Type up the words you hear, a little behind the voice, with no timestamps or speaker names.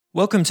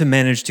Welcome to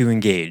Manage to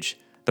Engage,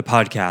 the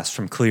podcast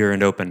from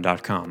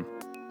clearandopen.com,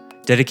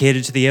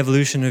 dedicated to the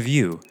evolution of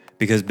you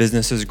because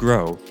businesses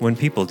grow when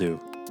people do.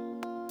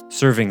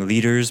 Serving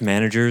leaders,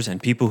 managers,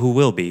 and people who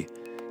will be,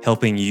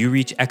 helping you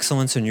reach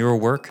excellence in your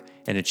work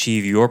and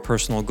achieve your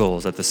personal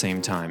goals at the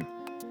same time.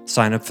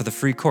 Sign up for the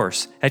free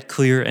course at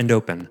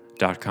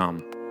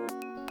clearandopen.com.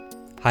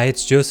 Hi,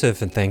 it's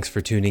Joseph, and thanks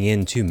for tuning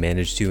in to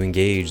Manage to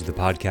Engage, the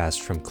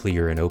podcast from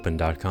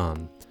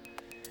clearandopen.com.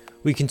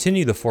 We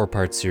continue the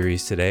four-part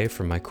series today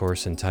from my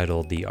course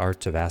entitled The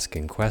Art of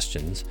Asking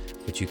Questions,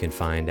 which you can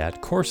find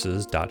at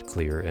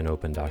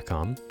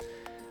courses.clearandopen.com.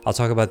 I'll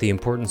talk about the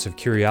importance of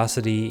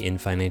curiosity in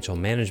financial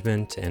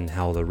management and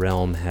how the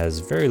realm has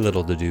very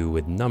little to do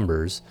with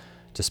numbers,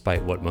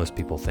 despite what most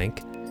people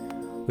think.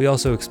 We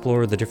also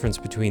explore the difference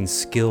between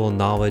skill,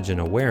 knowledge, and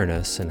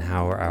awareness, and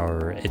how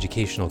our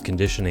educational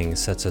conditioning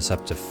sets us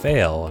up to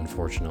fail,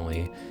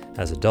 unfortunately,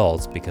 as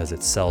adults because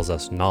it sells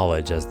us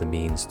knowledge as the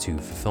means to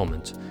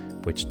fulfillment,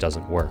 which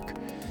doesn't work.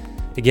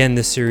 Again,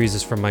 this series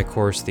is from my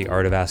course, The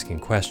Art of Asking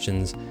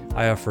Questions.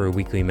 I offer a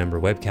weekly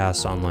member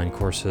webcast, online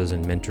courses,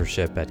 and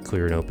mentorship at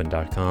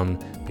clearandopen.com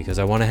because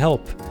I want to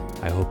help.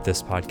 I hope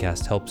this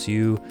podcast helps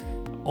you.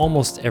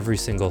 Almost every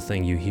single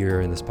thing you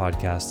hear in this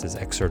podcast is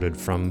excerpted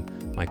from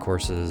my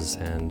courses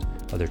and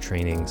other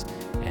trainings,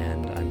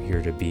 and I'm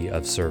here to be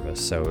of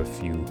service. So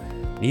if you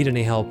need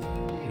any help,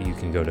 you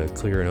can go to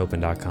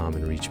clearandopen.com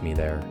and reach me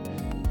there.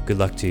 Good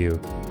luck to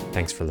you.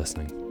 Thanks for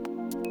listening.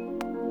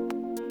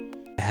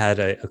 I had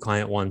a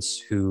client once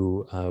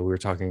who we were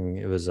talking,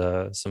 it was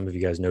some of you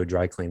guys know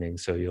dry cleaning,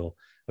 so you'll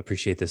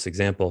appreciate this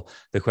example.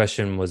 The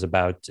question was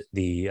about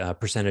the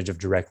percentage of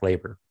direct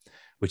labor,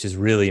 which is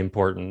really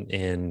important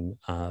in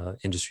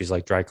industries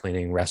like dry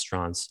cleaning,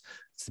 restaurants.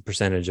 It's the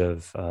percentage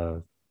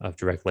of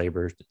direct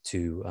labor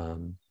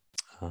to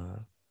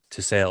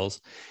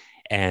sales.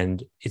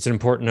 And it's an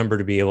important number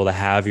to be able to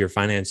have your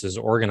finances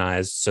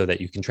organized so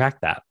that you can track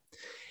that.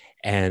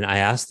 And I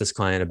asked this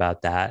client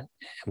about that.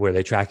 Were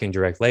they tracking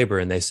direct labor?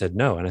 And they said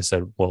no. And I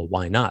said, well,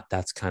 why not?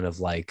 That's kind of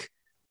like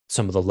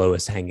some of the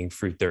lowest hanging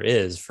fruit there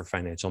is for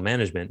financial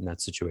management in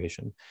that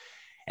situation.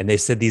 And they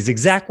said these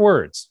exact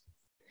words: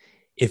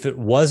 if it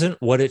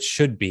wasn't what it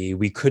should be,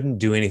 we couldn't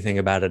do anything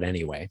about it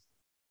anyway.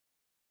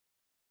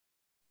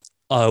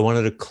 I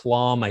wanted to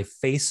claw my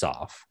face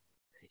off.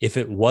 If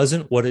it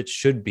wasn't what it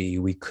should be,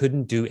 we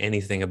couldn't do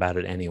anything about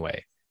it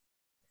anyway.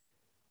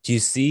 Do you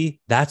see?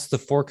 That's the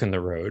fork in the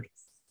road.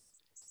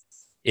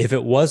 If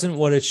it wasn't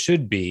what it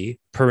should be,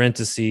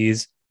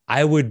 parentheses,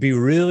 I would be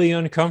really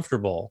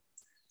uncomfortable,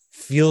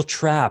 feel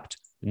trapped,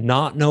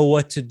 not know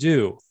what to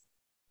do.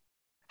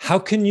 How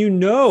can you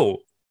know?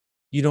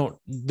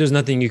 There's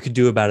nothing you could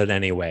do about it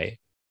anyway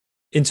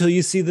until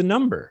you see the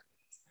number.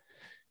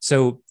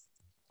 So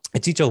I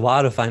teach a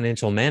lot of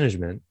financial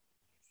management.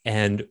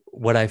 And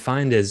what I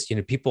find is,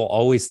 people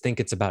always think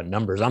it's about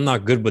numbers. I'm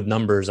not good with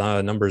numbers.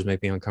 Numbers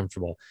make me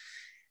uncomfortable.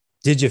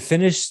 Did you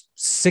finish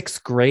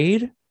sixth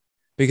grade?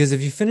 Because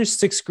if you finish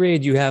sixth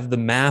grade, you have the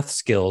math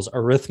skills,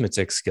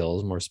 arithmetic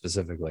skills, more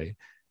specifically,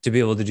 to be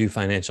able to do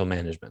financial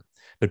management.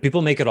 But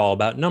people make it all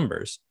about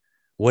numbers.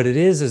 What it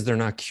is they're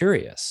not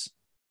curious.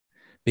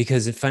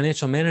 Because if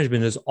financial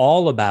management is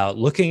all about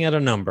looking at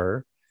a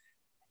number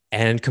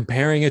and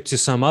comparing it to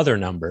some other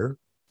number,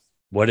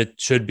 what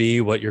it should be,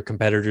 what your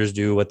competitors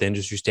do, what the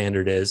industry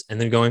standard is, and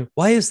then going,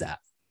 why is that?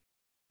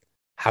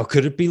 How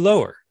could it be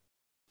lower?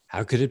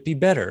 How could it be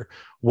better?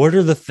 What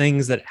are the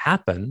things that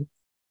happen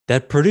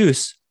that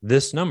produce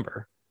this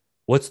number?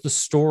 What's the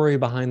story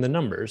behind the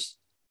numbers?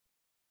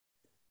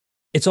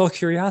 It's all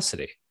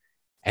curiosity.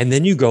 And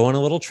then you go on a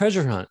little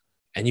treasure hunt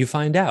and you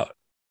find out.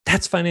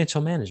 That's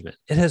financial management.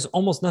 It has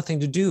almost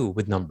nothing to do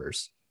with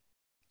numbers.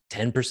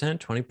 10%,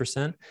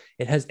 20%.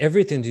 It has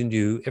everything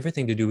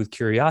to do with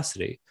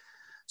curiosity.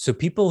 So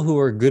people who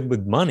are good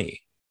with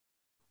money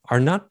are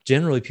not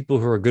generally people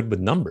who are good with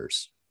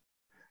numbers.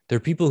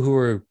 They're people who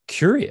are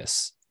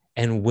curious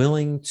and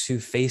willing to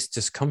face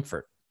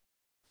discomfort,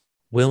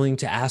 willing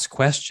to ask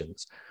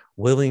questions,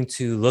 willing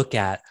to look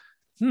at,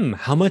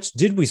 how much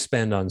did we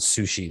spend on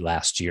sushi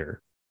last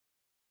year?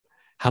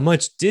 How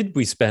much did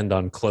we spend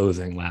on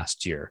clothing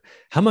last year?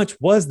 How much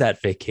was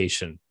that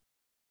vacation?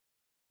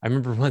 I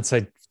remember once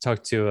I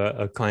talked to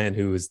a client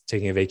who was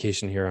taking a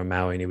vacation here on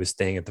Maui, and he was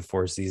staying at the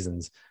Four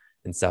Seasons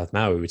in South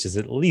Maui, which is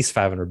at least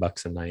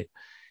 $500 a night.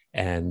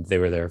 And they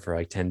were there for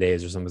like 10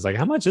 days or something. I was like,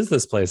 how much is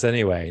this place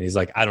anyway? And he's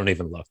like, I don't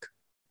even look.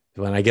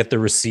 When I get the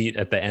receipt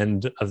at the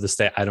end of the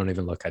stay, I don't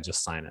even look. I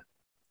just sign it.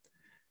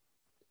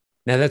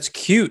 Now that's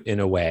cute in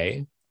a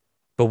way,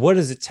 but what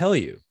does it tell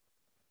you?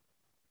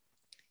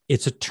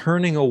 It's a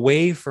turning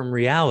away from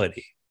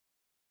reality.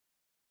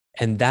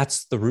 And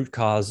that's the root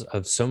cause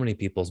of so many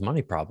people's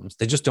money problems.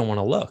 They just don't want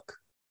to look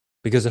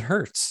because it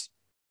hurts.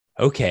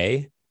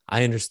 Okay,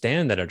 I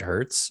understand that it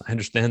hurts. I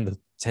understand the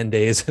 10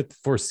 days at the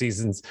Four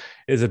Seasons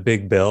is a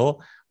big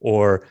bill,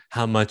 or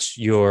how much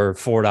your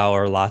 $4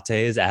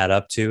 lattes add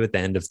up to at the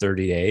end of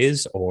 30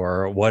 days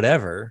or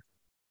whatever.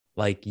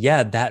 Like,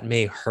 yeah, that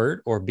may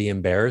hurt or be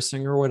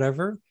embarrassing or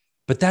whatever,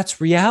 but that's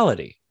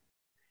reality.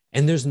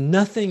 And there's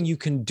nothing you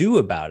can do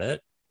about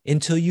it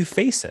until you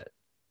face it.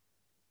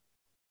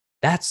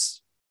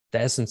 That's the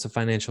essence of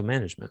financial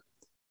management.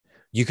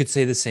 You could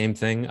say the same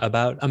thing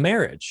about a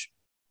marriage.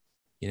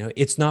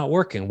 It's not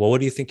working. Well, what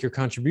do you think your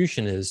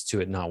contribution is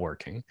to it not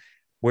working?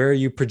 Where are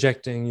you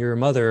projecting your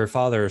mother or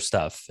father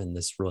stuff in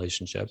this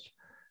relationship?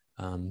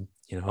 Oh,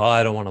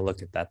 I don't want to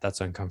look at that.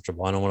 That's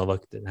uncomfortable. I don't want to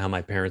look at how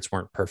my parents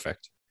weren't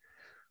perfect.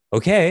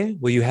 Okay,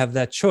 well, you have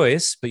that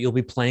choice, but you'll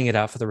be playing it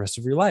out for the rest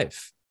of your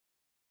life.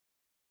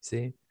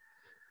 See?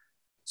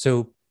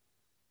 So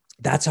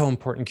that's how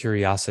important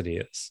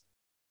curiosity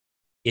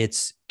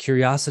is.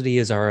 Curiosity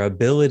is our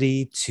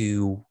ability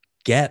to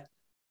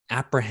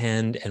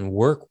apprehend and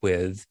work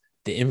with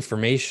the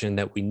information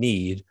that we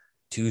need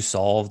to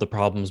solve the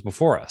problems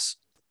before us.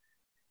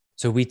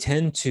 So we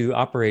tend to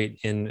operate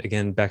in,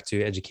 again, back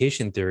to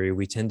education theory,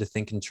 we tend to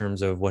think in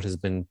terms of what has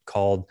been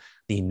called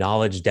the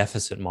knowledge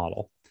deficit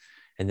model.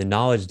 And the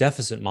knowledge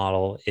deficit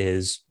model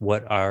is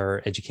what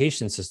our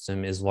education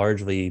system is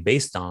largely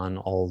based on,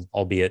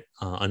 albeit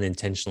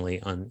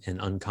unintentionally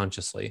and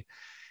unconsciously.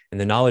 And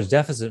the knowledge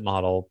deficit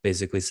model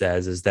basically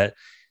says is that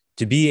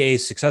to be a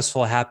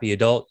successful, happy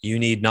adult, you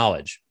need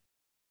knowledge.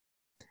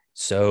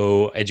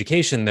 So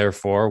education,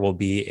 therefore, will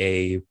be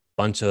a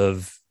bunch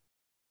of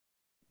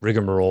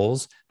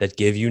rigmaroles that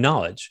give you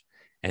knowledge.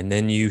 And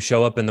then you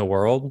show up in the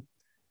world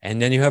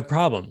and then you have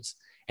problems.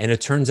 And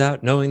it turns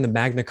out knowing the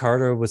Magna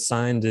Carta was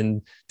signed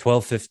in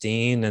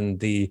 1215 and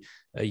the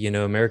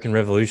American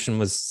Revolution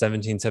was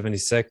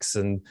 1776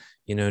 and,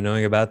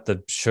 knowing about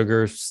the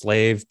sugar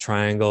slave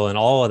triangle and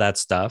all of that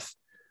stuff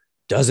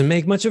doesn't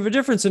make much of a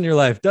difference in your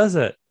life, does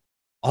it?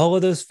 All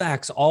of those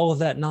facts, all of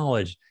that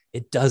knowledge,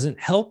 it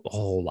doesn't help a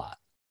whole lot.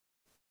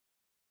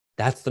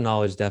 That's the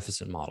knowledge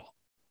deficit model.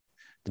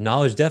 The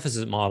knowledge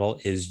deficit model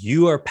is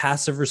you are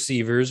passive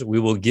receivers. We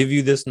will give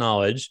you this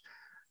knowledge.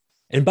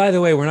 And by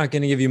the way, we're not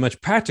going to give you much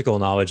practical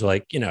knowledge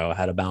like,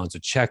 how to balance a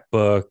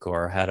checkbook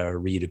or how to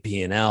read a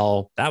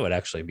P&L. That would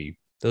actually be,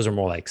 those are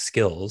more like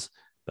skills,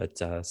 but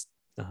that's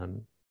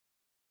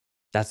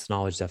the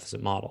knowledge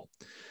deficit model.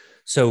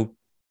 So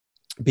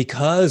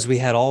because we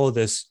had all of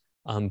this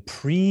I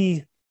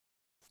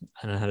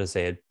don't know how to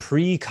say it,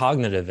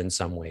 pre-cognitive in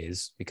some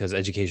ways, because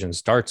education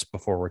starts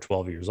before we're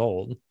 12 years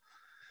old.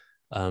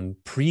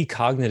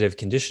 Pre-cognitive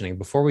conditioning,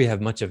 before we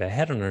have much of a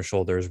head on our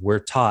shoulders, we're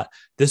taught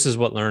this is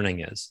what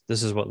learning is.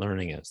 This is what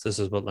learning is. This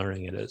is what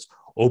learning it is.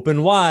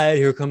 Open wide,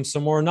 here comes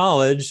some more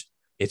knowledge.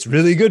 It's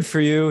really good for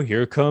you.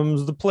 Here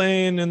comes the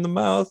plane in the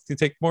mouth. You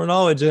take more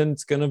knowledge in,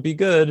 it's going to be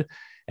good.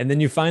 And then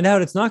you find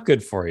out it's not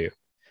good for you.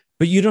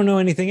 But you don't know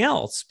anything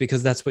else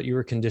because that's what you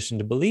were conditioned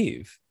to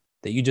believe,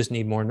 that you just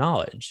need more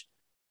knowledge.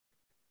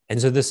 And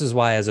so this is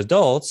why as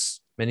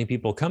adults, many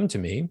people come to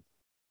me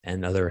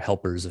and other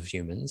helpers of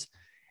humans,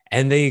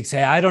 and they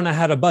say, I don't know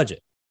how to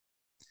budget.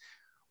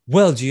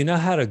 Well, do you know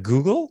how to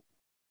Google?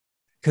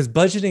 Because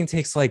budgeting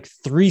takes like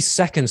 3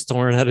 seconds to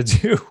learn how to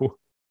do.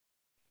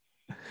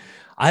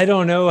 I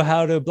don't know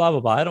how to blah,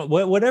 blah,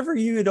 blah. Whatever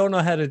you don't know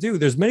how to do.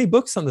 There's many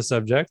books on the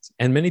subject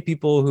and many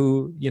people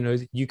who,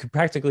 you could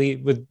practically,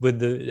 with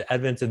the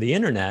advent of the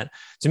internet,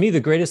 to me, the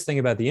greatest thing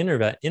about the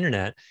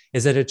internet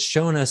is that it's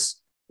shown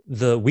us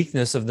the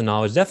weakness of the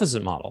knowledge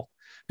deficit model.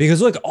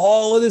 Because look,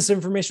 all of this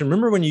information,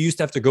 remember when you used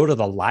to have to go to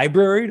the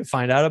library to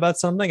find out about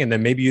something and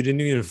then maybe you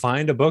didn't even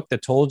find a book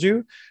that told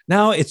you?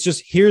 Now it's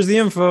just, here's the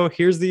info,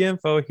 here's the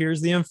info, here's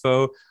the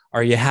info.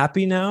 Are you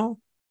happy now?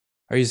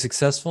 Are you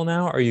successful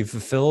now? Are you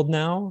fulfilled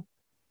now?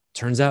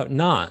 Turns out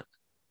not.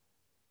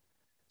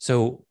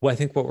 So I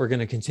think what we're going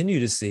to continue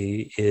to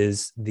see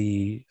is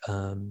the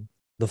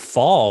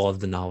fall of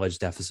the knowledge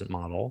deficit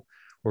model,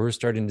 where we're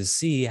starting to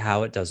see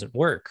how it doesn't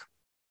work.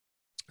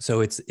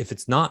 So if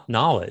it's not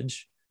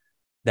knowledge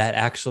that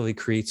actually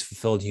creates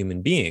fulfilled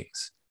human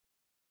beings,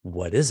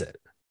 what is it?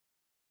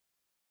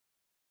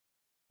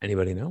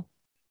 Anybody know?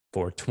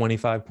 For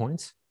 25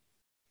 points?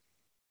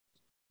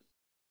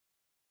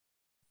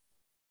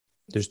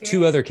 There's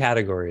 2 other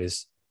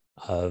categories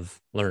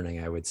of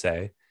learning, I would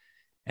say,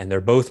 and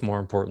they're both more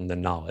important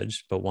than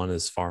knowledge, but one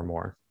is far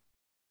more.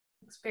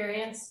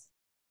 Experience.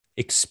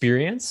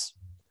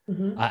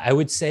 Mm-hmm. I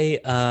would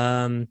say,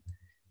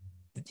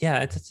 yeah,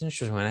 that's an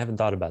interesting one. I haven't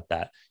thought about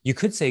that. You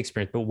could say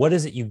experience, but what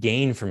is it you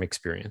gain from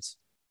experience?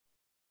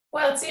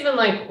 Well, it's even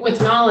like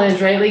with knowledge,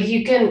 right? Like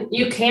you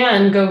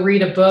can go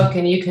read a book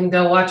and you can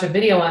go watch a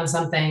video on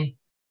something,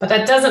 but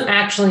that doesn't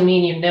actually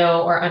mean you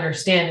know or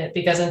understand it,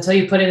 because until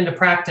you put it into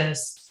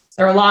practice,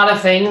 there are a lot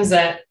of things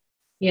that,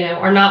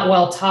 are not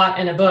well taught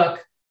in a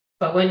book,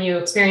 but when you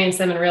experience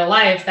them in real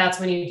life, that's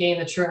when you gain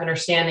the true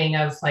understanding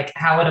of like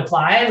how it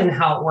applies and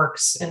how it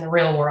works in the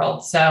real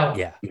world. So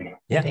yeah.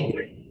 I think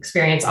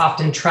experience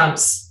often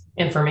trumps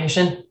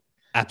information.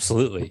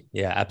 Absolutely.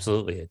 Yeah,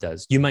 absolutely. It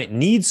does. You might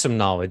need some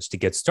knowledge to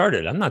get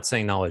started. I'm not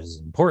saying knowledge is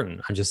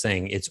important. I'm just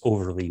saying it's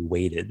overly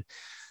weighted.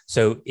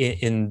 So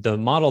in the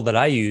model that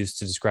I use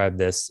to describe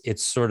this,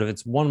 it's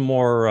one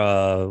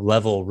more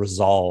level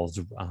resolved,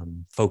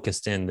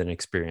 focused in than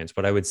experience.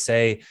 What I would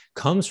say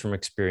comes from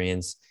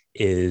experience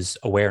is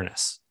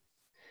awareness.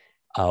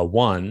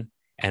 One,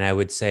 And I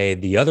would say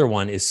the other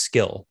one is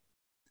skill,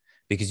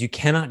 because you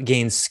cannot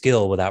gain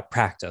skill without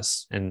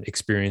practice, and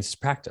experience is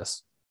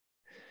practice.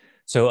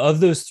 So of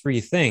those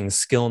three things,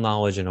 skill,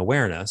 knowledge, and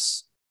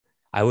awareness,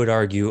 I would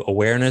argue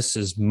awareness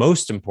is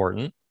most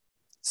important,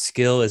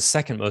 skill is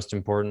second most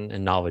important,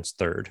 and knowledge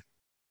third.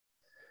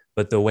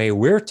 But the way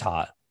we're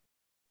taught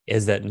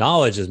is that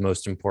knowledge is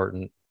most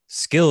important,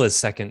 skill is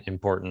second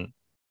important,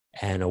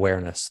 and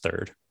awareness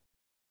third.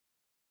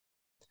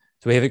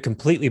 So we have it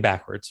completely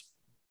backwards.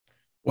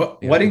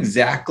 What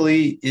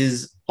exactly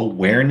is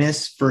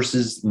awareness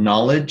versus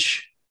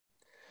knowledge?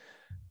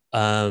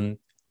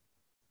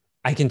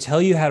 I can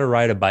tell you how to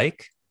ride a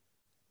bike.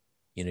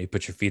 You know, you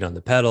put your feet on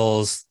the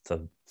pedals,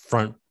 the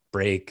front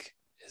brake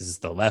is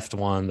the left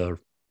one, the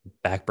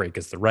back brake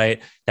is the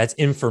right. That's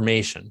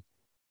information.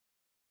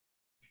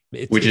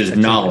 Which is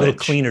knowledge. A little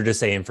cleaner to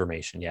say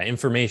information. Yeah,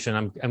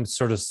 information. I'm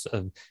sort of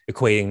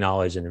equating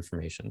knowledge and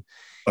information.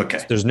 Okay.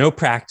 So there's no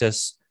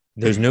practice.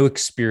 There's no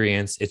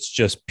experience. It's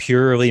just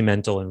purely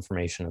mental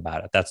information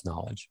about it. That's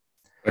knowledge.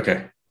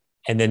 Okay.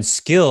 And then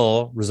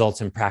skill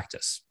results in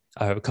practice.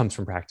 It comes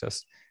from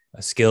practice.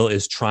 A skill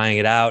is trying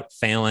it out,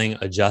 failing,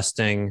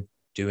 adjusting,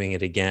 doing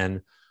it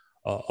again.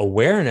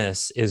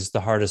 Awareness is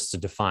the hardest to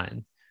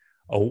define.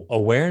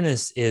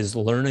 Awareness is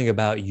learning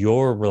about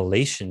your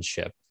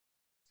relationship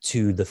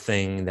to the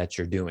thing that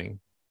you're doing,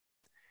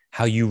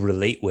 how you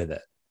relate with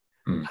it,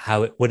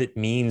 what it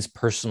means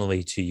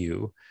personally to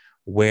you,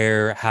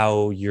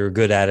 how you're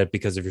good at it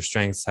because of your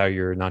strengths, how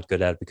you're not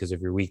good at it because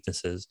of your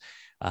weaknesses,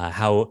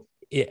 how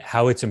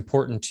it's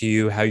important to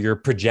you, how you're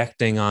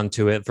projecting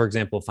onto it. For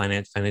example,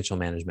 financial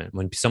management.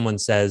 When someone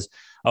says,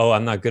 "Oh,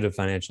 I'm not good at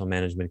financial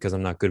management because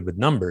I'm not good with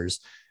numbers,"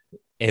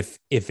 if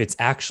it's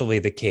actually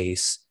the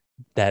case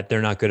that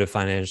they're not good at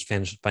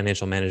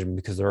financial management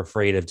because they're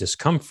afraid of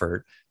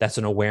discomfort, that's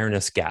an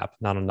awareness gap,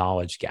 not a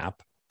knowledge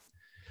gap.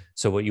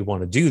 So what you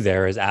want to do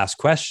there is ask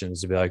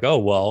questions to be like, "Oh,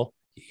 well,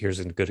 here's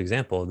a good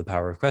example of the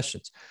power of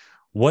questions.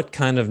 What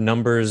kind of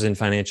numbers in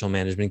financial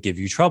management give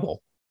you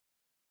trouble?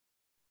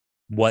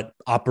 What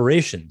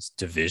operations,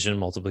 division,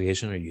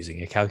 multiplication, are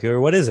using a calculator?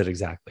 What is it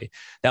exactly?"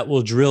 That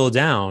will drill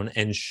down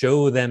and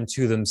show them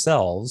to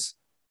themselves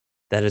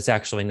that it's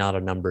actually not a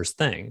numbers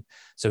thing.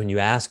 So when you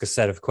ask a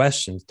set of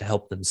questions to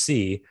help them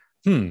see,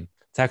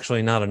 it's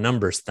actually not a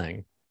numbers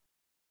thing,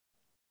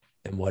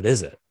 then what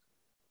is it?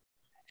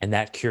 And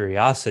that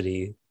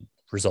curiosity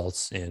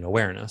results in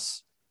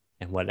awareness.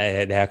 And what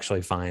they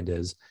actually find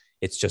is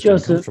it's just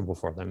uncomfortable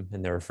for them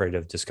and they're afraid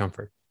of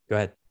discomfort. Go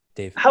ahead,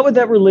 Dave. How would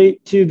that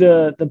relate to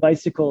the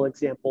bicycle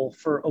example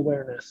for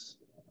awareness?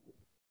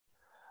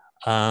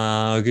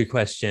 Good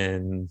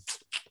question.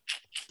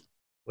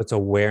 What's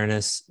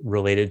awareness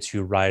related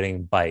to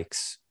riding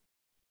bikes?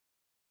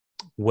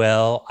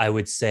 Well, I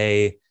would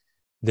say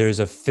there's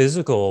a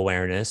physical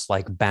awareness,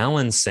 like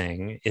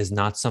balancing is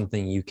not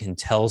something you can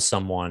tell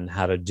someone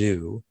how to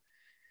do.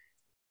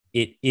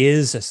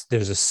 There's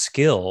a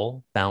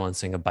skill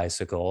balancing a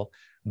bicycle,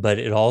 but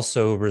it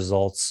also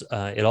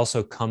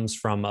comes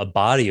from a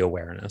body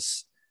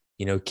awareness.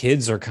 You know,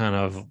 kids are kind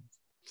of,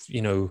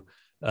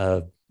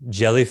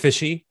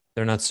 jellyfishy.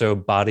 They're not so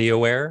body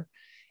aware,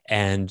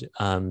 and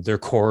their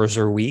cores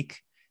are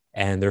weak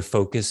and their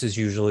focus is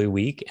usually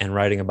weak. And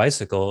riding a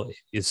bicycle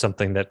is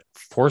something that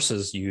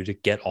forces you to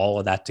get all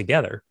of that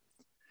together.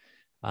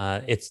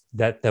 It's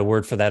that the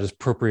word for that is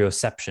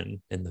proprioception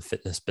in the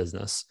fitness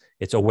business.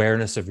 It's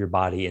awareness of your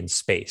body in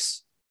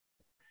space.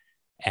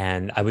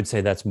 And I would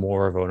say that's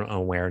more of an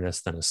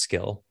awareness than a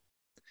skill.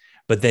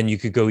 But then you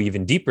could go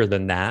even deeper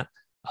than that.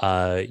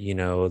 Is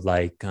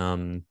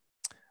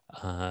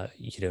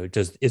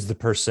the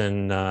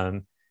person,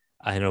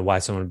 I know why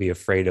someone would be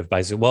afraid of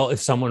bicycle. Well, if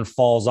someone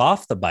falls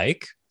off the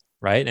bike,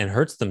 right, and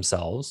hurts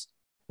themselves,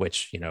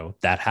 which,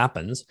 that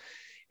happens.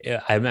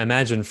 I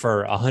imagine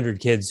for 100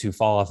 kids who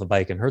fall off a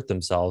bike and hurt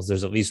themselves,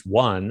 there's at least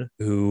one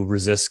who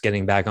resists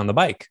getting back on the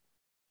bike,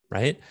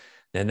 right?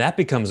 And that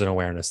becomes an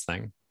awareness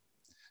thing.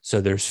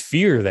 So there's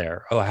fear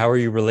there. Oh, how are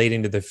you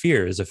relating to the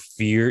fear? Is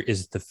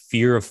the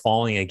fear of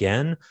falling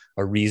again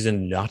a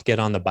reason to not get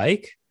on the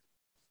bike?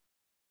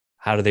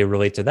 How do they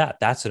relate to that?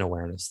 That's an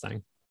awareness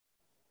thing.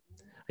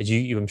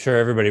 I'm sure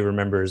everybody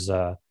remembers,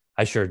 I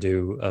sure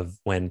do, of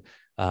when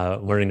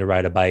learning to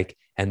ride a bike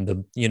and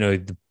the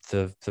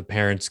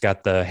parents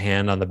got the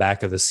hand on the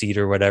back of the seat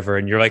or whatever.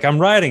 And you're like, I'm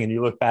riding. And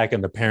you look back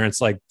and the parent's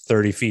like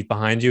 30 feet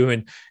behind you.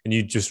 And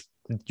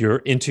you're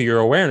into your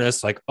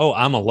awareness, like, oh,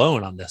 I'm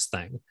alone on this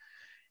thing.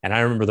 And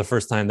I remember the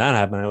first time that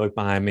happened, I looked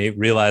behind me,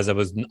 realized I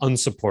was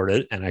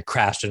unsupported, and I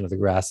crashed into the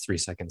grass 3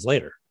 seconds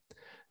later.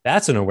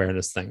 That's an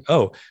awareness thing.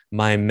 Oh,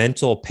 my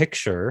mental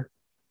picture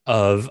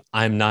of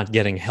I'm not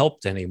getting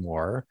helped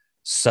anymore.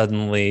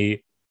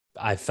 Suddenly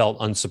I felt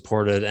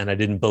unsupported and I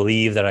didn't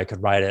believe that I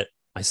could ride it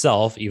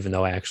myself, even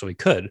though I actually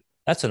could.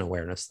 That's an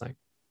awareness thing.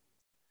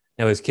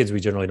 Now, as kids, we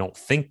generally don't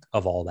think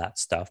of all that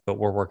stuff, but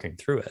we're working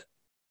through it.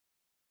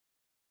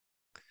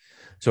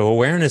 So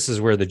awareness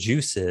is where the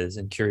juice is,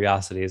 and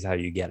curiosity is how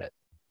you get it.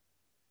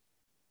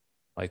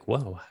 Like,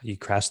 whoa, you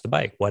crashed the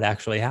bike. What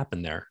actually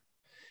happened there?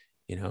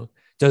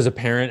 Does a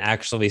parent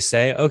actually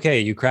say, okay,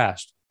 you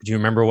crashed? Do you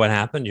remember what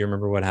happened? Do you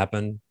remember what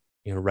happened,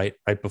 right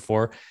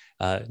before?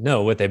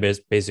 No, what they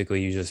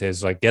basically usually say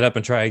is like, get up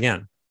and try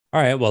again. All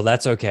right, well,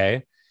 that's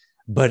okay.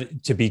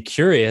 But to be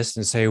curious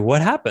and say,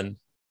 what happened?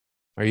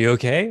 Are you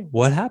okay?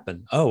 What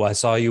happened? Oh, I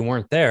saw you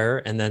weren't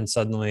there. And then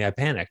suddenly I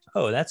panicked.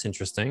 Oh, that's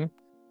interesting.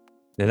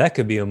 Now that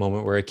could be a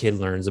moment where a kid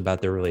learns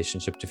about their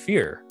relationship to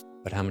fear.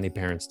 But how many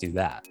parents do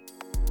that?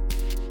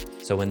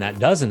 So when that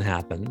doesn't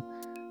happen,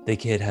 the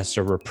kid has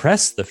to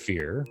repress the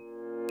fear,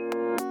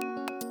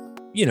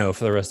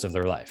 for the rest of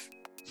their life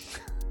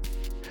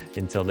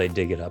until they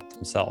dig it up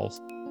themselves.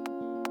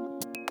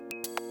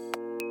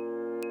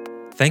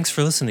 Thanks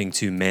for listening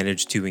to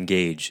Manage to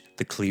Engage,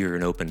 the Clear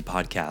and Open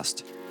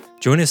podcast.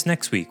 Join us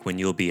next week when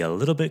you'll be a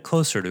little bit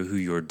closer to who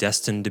you're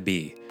destined to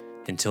be.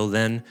 Until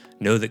then,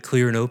 know that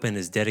Clear and Open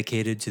is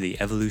dedicated to the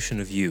evolution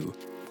of you,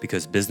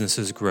 because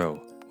businesses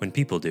grow when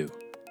people do.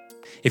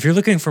 If you're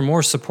looking for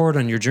more support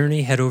on your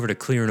journey, head over to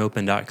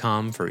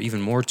clearandopen.com for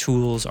even more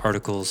tools,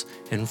 articles,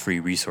 and free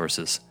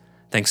resources.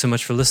 Thanks so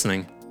much for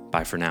listening.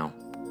 Bye for now.